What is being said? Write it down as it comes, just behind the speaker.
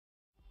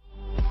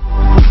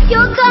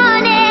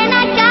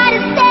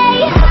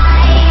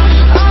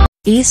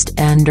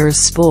EastEnders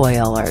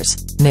spoilers,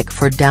 Mick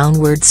for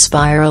downward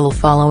spiral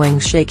following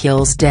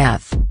Shakil's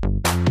death.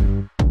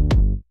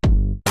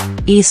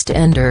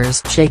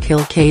 EastEnders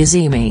Shakil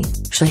Kazemi,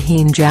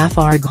 Shaheen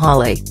Jafar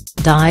Ghali,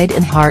 died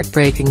in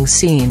heartbreaking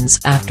scenes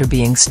after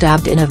being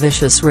stabbed in a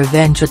vicious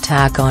revenge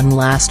attack on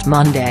last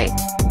Monday.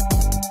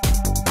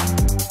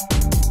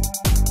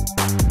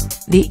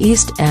 The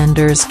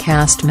EastEnders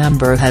cast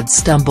member had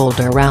stumbled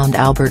around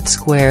Albert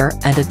Square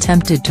and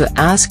attempted to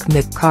ask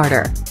Mick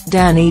Carter,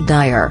 Danny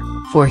Dyer,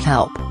 for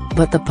help,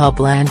 but the pub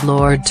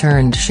landlord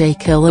turned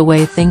Shakil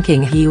away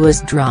thinking he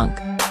was drunk.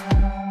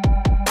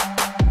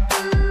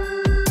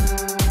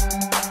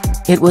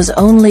 It was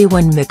only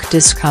when Mick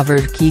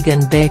discovered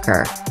Keegan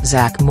Baker,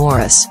 Zach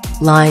Morris,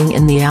 lying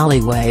in the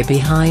alleyway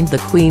behind the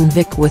Queen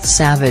Vic with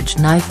savage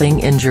knifing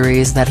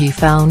injuries that he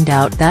found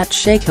out that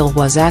Shakil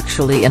was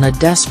actually in a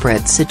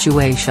desperate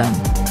situation.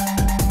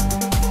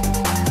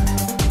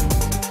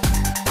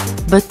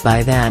 But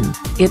by then,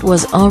 it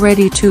was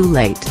already too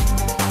late.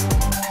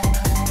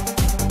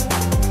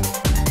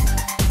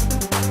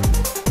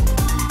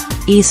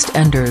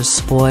 EastEnders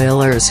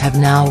spoilers have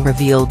now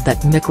revealed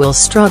that Mick will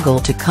struggle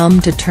to come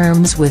to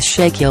terms with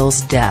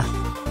Shakil's death,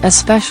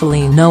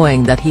 especially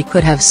knowing that he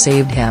could have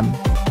saved him.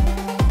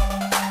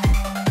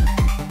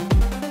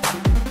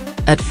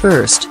 At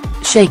first,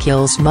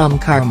 Shakil's mum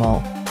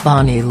Carmel,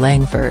 Bonnie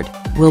Langford,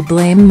 will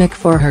blame Mick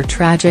for her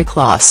tragic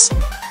loss.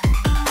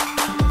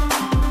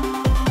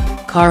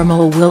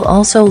 Carmel will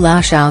also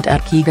lash out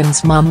at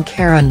Keegan's mum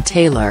Karen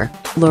Taylor,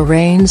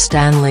 Lorraine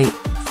Stanley,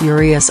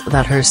 furious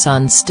that her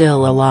son's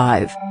still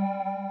alive.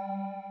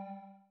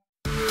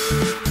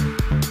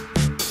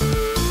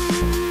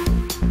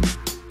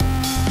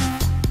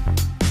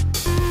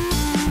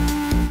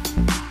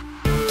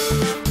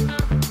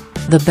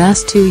 The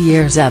best 2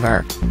 years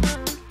ever.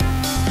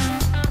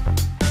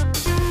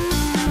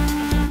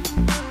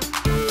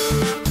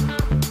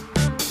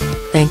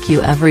 Thank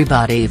you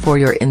everybody for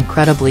your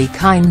incredibly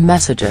kind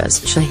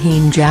messages.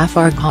 Shaheen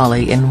Jafar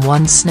Ghali. In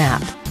one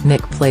snap,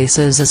 Mick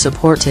places a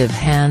supportive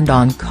hand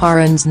on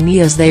Karen's knee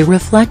as they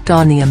reflect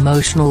on the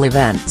emotional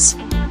events.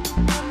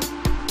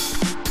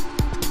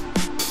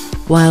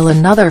 While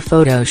another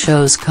photo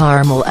shows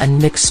Carmel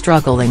and Mick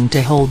struggling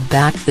to hold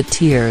back the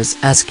tears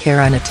as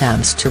Karen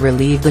attempts to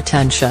relieve the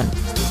tension.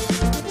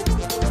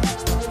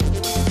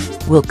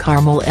 Will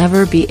Carmel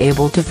ever be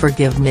able to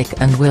forgive Mick,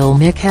 and will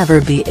Mick ever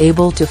be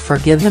able to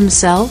forgive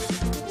himself?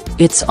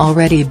 It's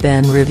already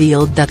been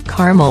revealed that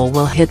Carmel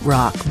will hit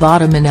rock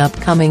bottom in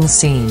upcoming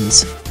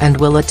scenes, and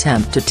will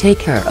attempt to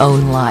take her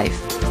own life.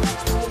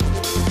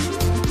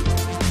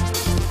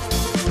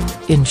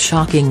 In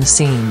shocking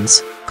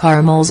scenes,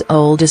 Carmel's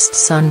oldest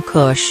son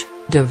Kush,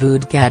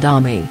 Dawood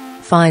Gadami,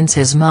 finds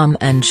his mum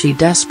and she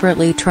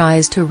desperately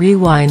tries to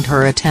rewind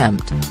her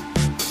attempt.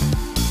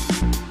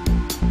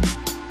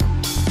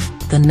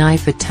 The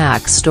knife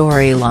attack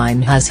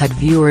storyline has had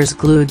viewers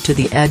glued to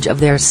the edge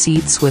of their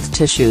seats with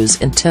tissues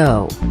in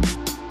tow.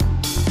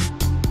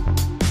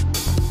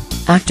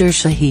 Actor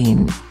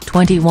Shaheen,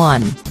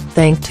 21,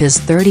 thanked his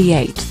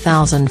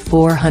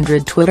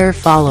 38,400 Twitter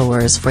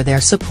followers for their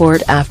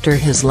support after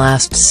his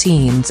last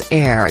scenes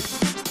aired.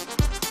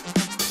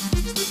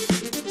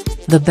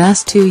 The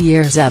best 2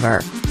 years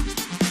ever.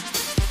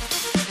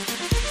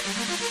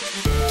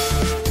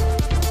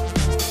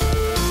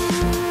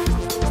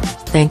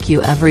 Thank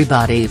you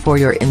everybody for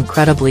your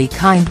incredibly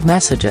kind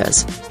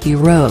messages, he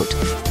wrote.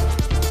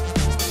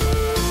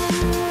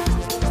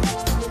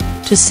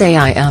 To say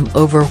I am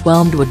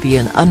overwhelmed would be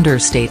an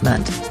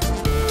understatement.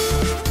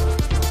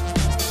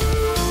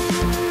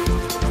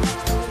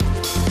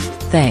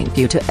 Thank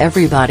you to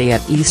everybody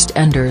at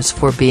EastEnders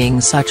for being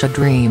such a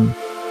dream.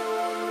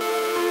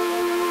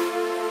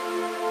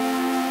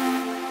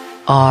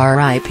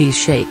 R.I.P.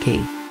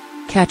 Shaky.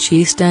 Catch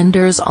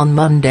EastEnders on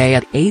Monday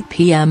at 8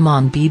 p.m.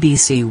 on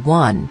BBC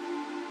One.